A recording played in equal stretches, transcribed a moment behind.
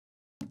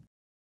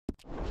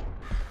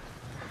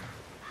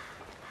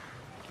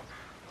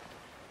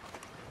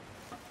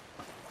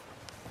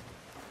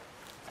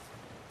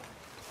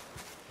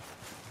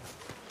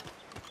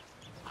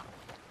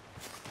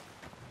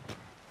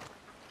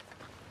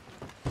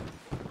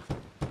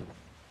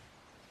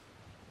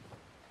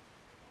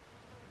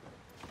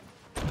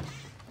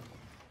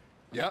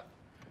Yep.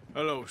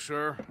 Hello,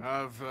 sir.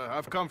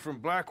 I've come from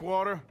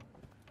Blackwater.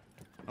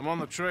 I'm on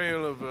the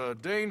trail of a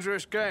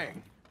dangerous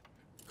gang.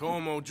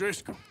 Colm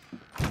O'Driscoll.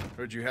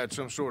 Heard you had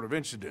some sort of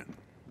incident.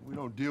 We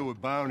don't deal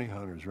with bounty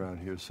hunters around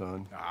here,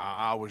 son.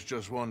 I was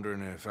just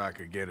wondering if I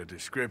could get a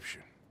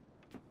description.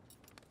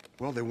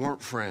 Well, they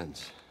weren't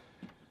friends.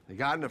 They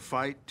got in a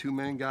fight, 2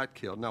 men got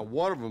killed. Now,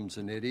 one of them's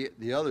an idiot,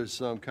 the other's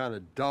some kind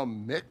of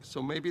dumb mick,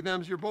 so maybe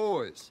them's your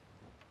boys.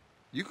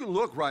 You can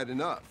look right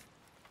enough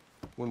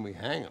when we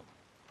hang them.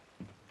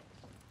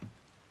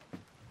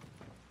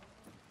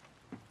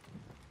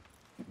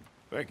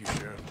 Thank you,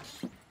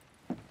 Sheriff.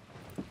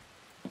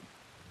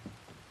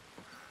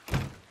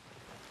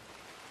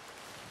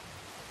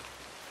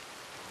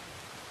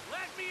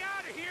 Let me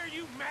out of here,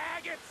 you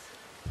maggots!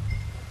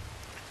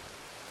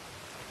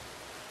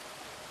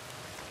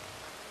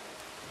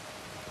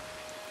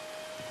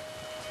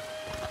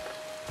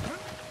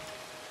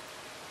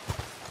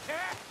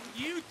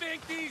 You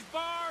think these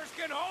bars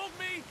can hold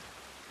me?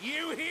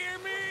 You hear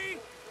me?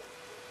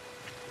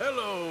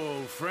 Hello,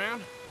 old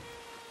friend.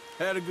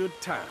 Had a good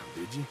time,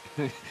 did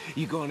you?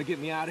 You going to get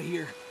me out of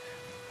here?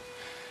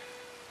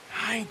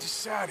 I ain't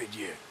decided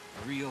yet.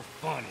 Real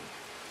funny.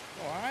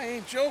 Oh, I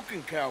ain't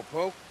joking,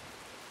 cowpoke.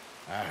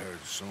 I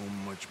heard so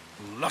much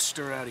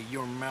bluster out of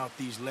your mouth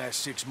these last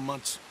 6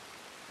 months.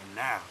 And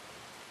now,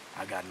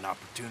 I got an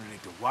opportunity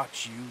to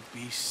watch you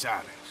be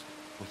silenced.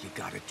 Well, you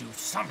gotta do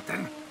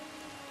something.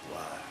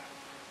 Why?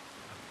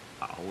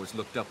 I always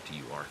looked up to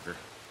you, Arthur.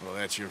 Well,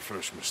 that's your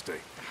first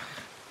mistake.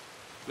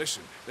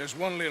 Listen, there's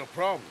one little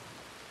problem.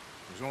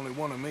 There's only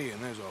one of me,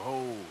 and there's a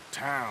whole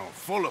town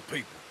full of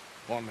people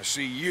wanting to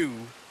see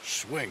you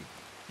swing.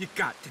 You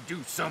got to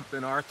do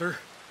something, Arthur.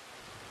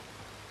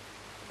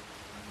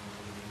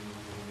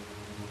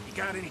 You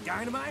got any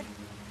dynamite?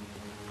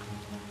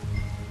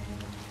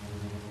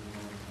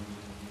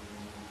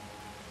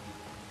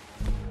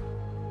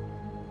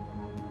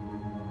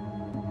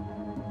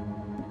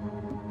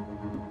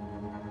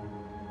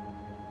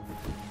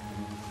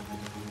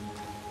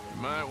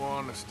 You might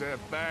want to step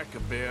back a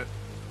bit.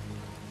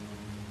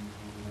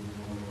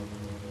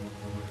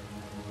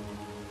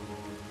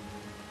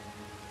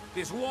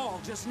 This wall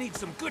just needs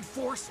some good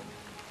forcing.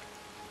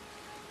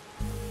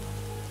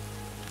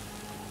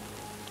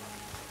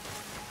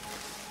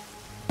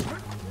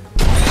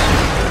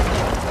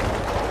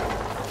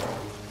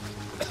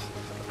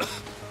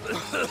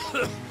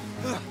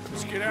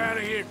 Let's get out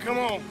of here, come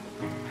on.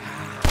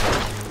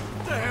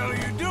 What the hell are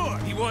you doing?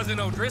 He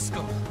wasn't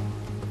O'Driscoll.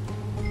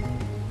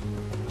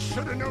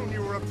 Should've known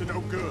you were up to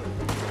no good.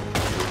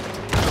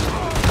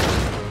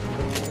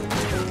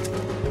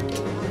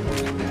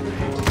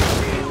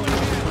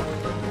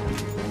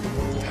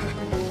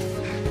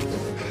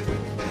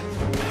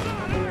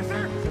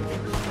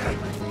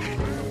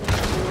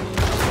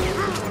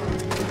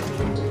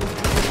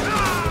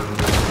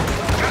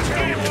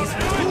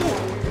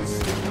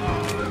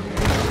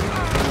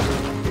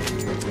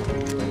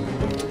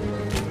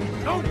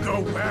 Don't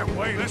go that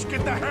way. Let's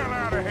get the hell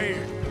out of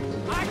here.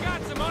 I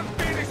got some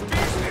unfinished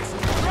business.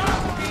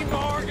 Trust me,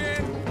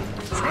 Morgan.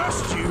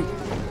 Trust you?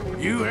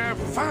 You have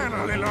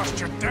finally lost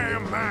your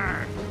damn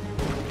mind.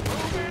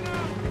 Moving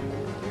up.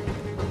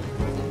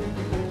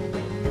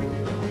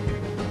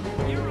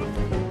 You're up.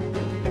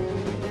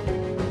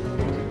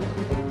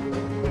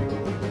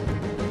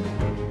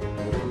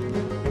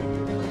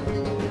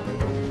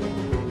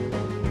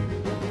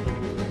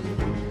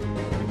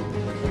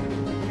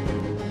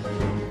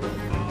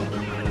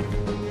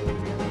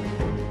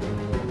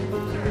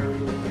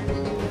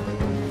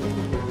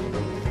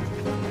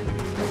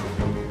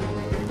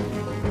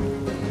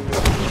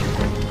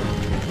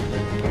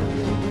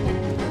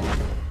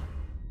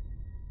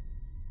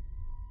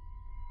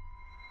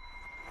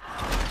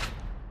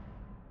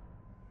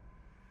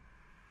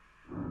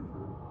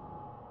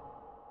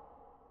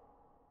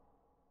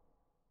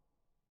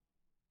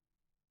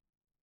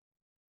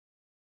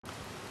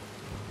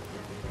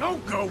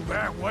 Don't go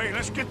that way.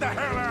 Let's get the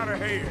hell out of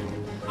here.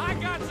 I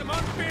got some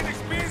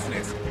unfinished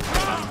business.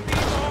 Trust me,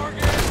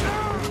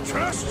 Morgan.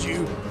 Trust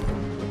you?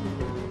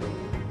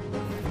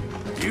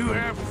 You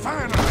have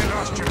finally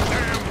lost your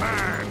damn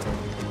mind.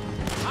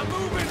 I'm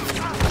moving.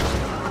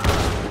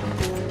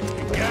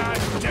 You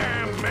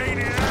goddamn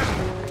maniac.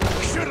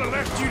 Should have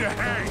left you to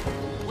hang.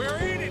 We're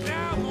in it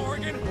now,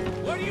 Morgan.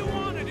 What do you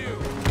want to do?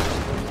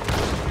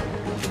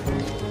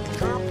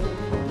 Come on.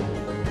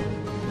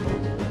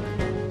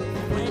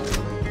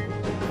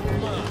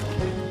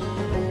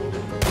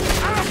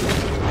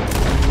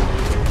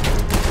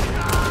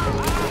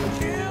 I'll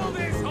kill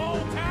this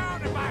whole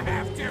town if I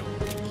have to.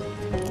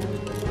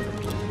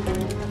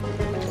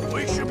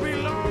 We should be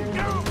long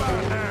gone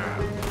by now.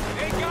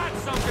 They got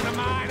something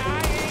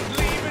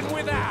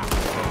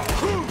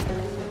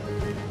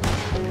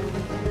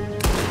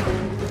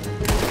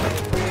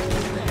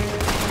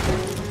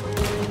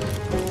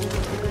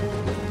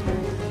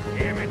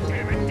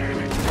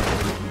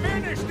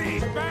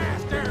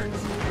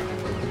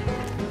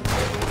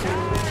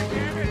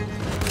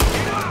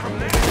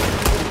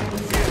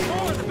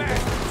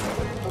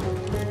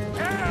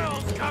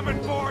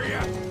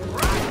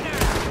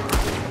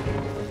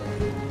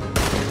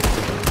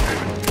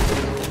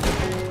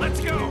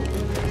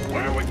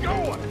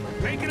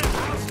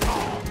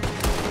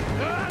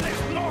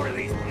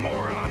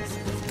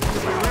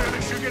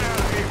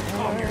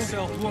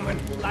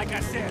Like I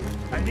said,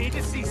 I need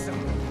to see some.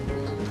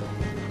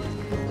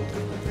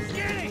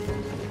 Skinny!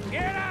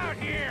 Get out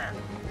here!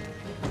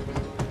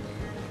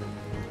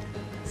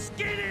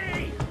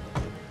 Skinny!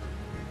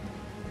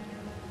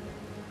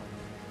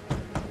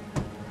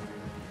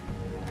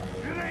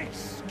 It ain't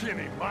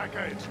Skinny,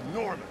 Micah, it's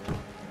Norman.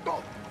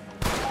 Oh.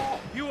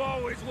 You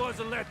always was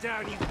a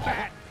letdown, you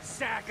fat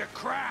sack of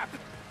crap!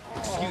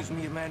 Excuse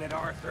me, man at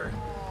Arthur.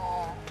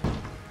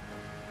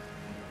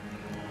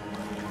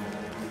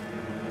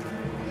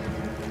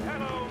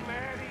 Hello,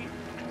 Maddie.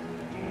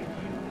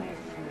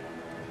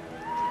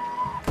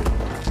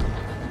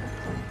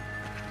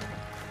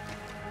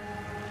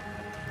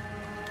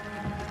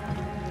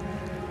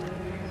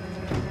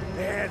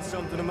 They had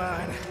something of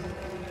mine.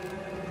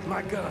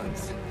 My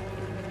guns.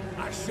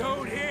 I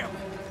showed him.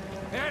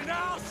 And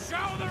I'll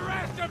show the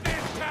rest of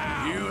this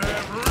town! You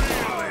have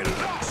really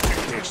lost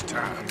it this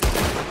time.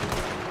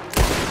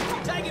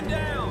 Take him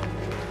down!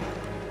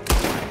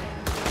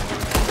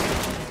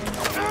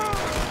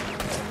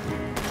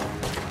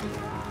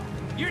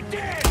 You're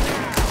dead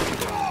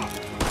now!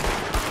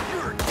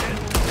 You're dead!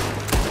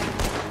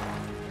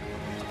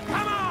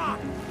 Come on!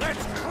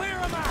 Let's clear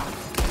him out!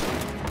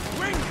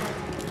 Ring!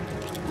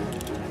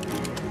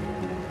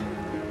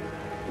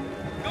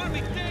 Gonna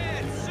be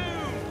dead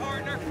soon,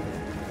 partner!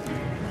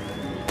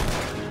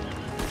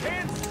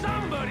 Can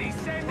somebody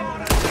send out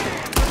a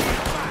man for me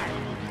to fight?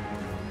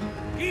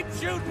 Keep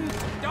shooting!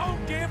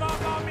 Don't give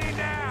up on me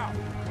now!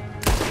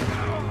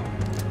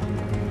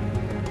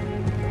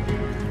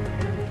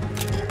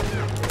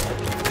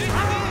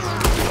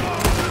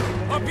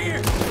 Up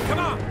here! Come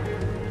on!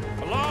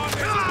 Along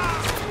this...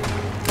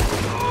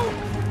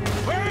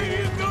 Where are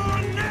you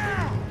going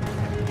now?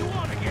 You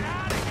want to get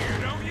out of here,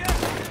 don't you?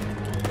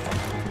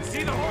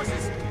 See the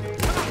horses?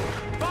 Come on!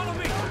 Follow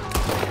me!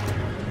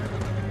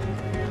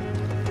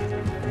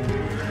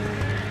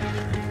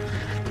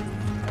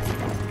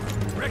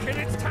 Reckon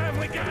it's time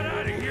we got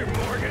out of here,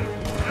 Morgan.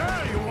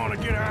 Now you want to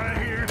get out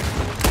of here?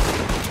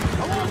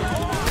 Come on!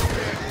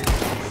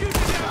 Shoot the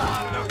devil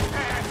out of those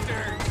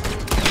bastards!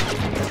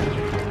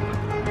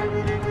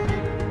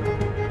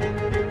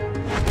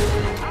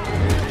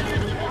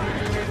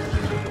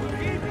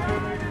 Keep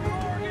riding,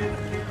 Morgan!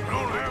 I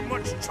don't have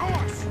much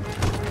choice.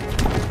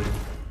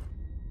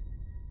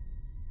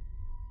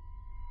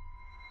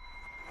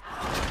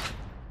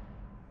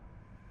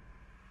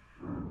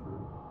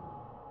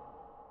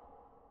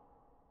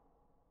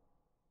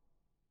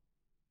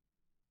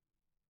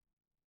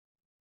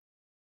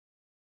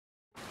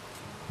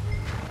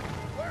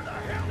 Where the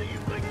hell do you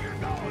think you're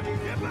going?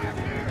 Get back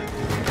here!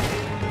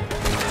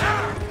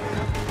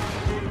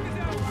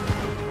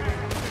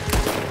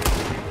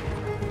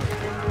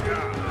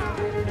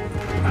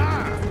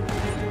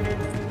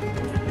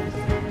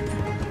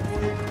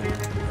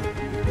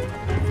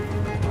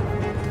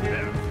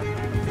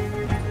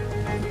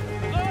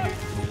 Look!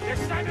 They're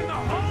sending the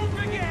whole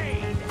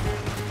brigade!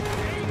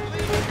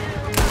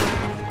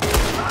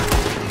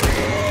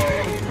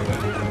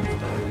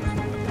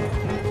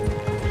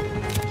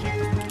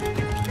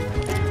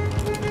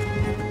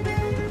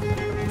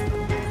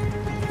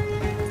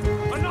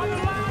 Another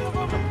line of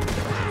them!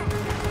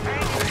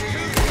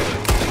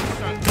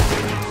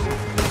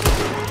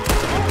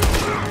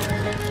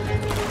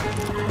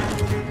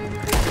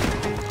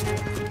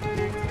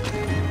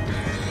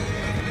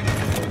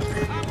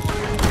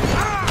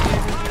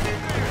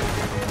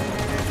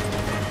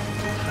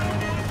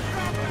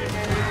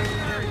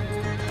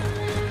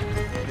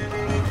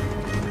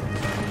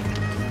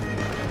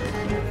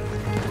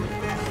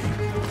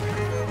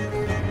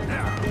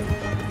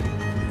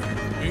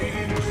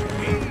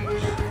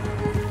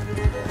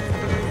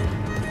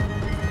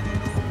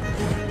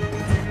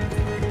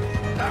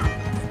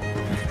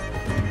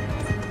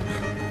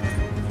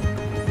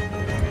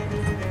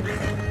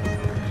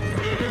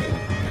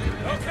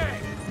 Okay.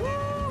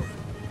 Woo!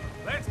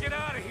 Let's get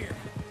out of here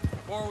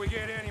before we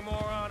get any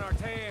more on our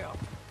tail.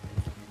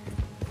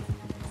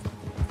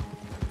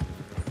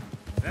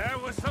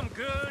 That was some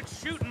good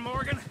shooting,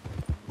 Morgan.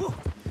 Whew.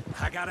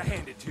 I gotta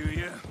hand it to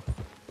you.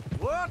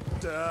 What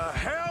the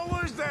hell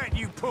was that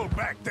you pulled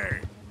back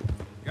there?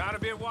 Gotta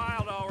be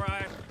wild, all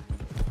right.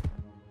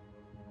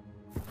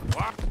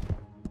 What?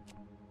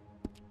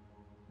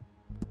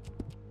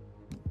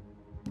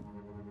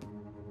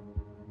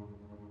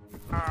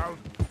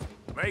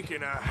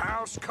 Making a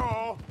house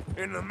call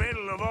in the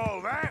middle of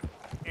all that?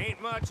 Ain't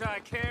much I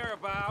care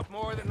about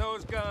more than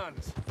those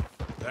guns.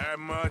 That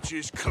much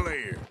is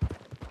clear.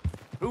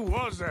 Who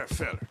was that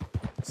feller?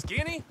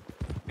 Skinny?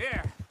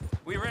 Yeah,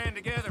 we ran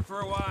together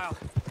for a while.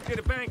 Did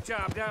a bank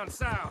job down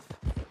south.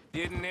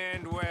 Didn't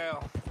end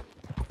well.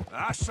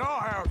 I saw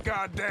how it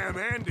goddamn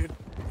ended.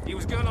 He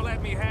was gonna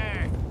let me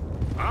hang.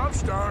 I'm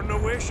starting to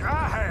wish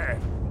I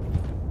had.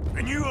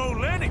 And you owe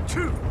Lenny,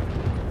 too.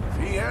 If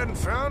he hadn't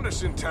found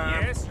us in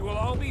time... Yes, you will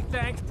all be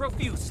thanked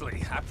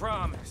profusely, I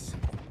promise.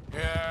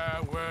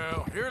 Yeah,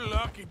 well, you're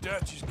lucky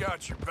Dutch has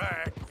got your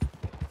back.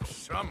 For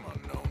some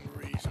unknown